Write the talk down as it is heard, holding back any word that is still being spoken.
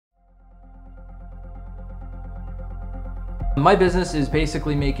My business is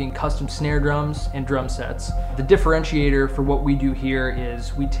basically making custom snare drums and drum sets. The differentiator for what we do here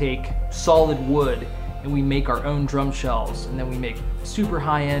is we take solid wood and we make our own drum shells, and then we make super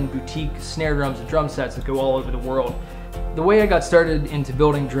high-end boutique snare drums and drum sets that go all over the world. The way I got started into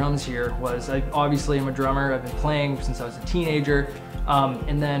building drums here was, I obviously am a drummer. I've been playing since I was a teenager.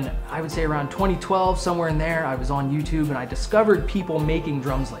 And then I would say around 2012, somewhere in there, I was on YouTube and I discovered people making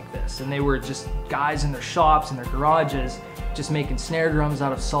drums like this. And they were just guys in their shops, in their garages, just making snare drums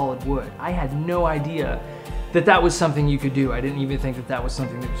out of solid wood. I had no idea that that was something you could do. I didn't even think that that was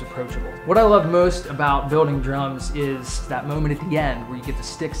something that was approachable. What I love most about building drums is that moment at the end where you get the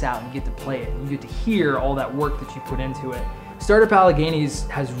sticks out and you get to play it. And you get to hear all that work that you put into it. Startup Alleghenies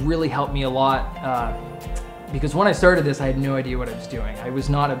has really helped me a lot because when I started this, I had no idea what I was doing. I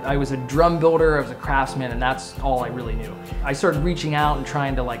was a drum builder, I was a craftsman, and that's all I really knew. I started reaching out and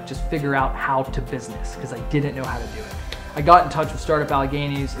trying to just figure out how to business because I didn't know how to do it. I got in touch with Startup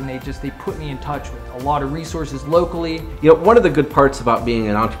Alleghenies, and they put me in touch with a lot of resources locally. You know, one of the good parts about being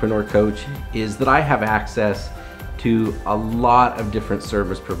an entrepreneur coach is that I have access to a lot of different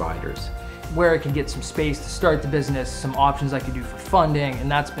service providers. Where I could get some space to start the business, some options I could do for funding,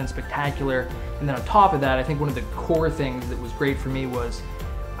 and that's been spectacular. And then on top of that, I think one of the core things that was great for me was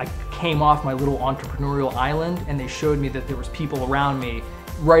I came off my little entrepreneurial island, and they showed me that there was people around me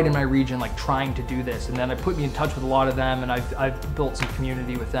right in my region trying to do this. And then it put me in touch with a lot of them, and I've built some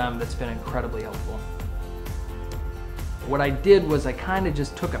community with them that's been incredibly helpful. What I did was I kind of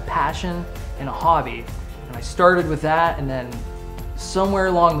just took a passion and a hobby, and I started with that, and then somewhere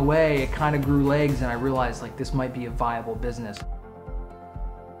along the way it kind of grew legs, and I realized this might be a viable business.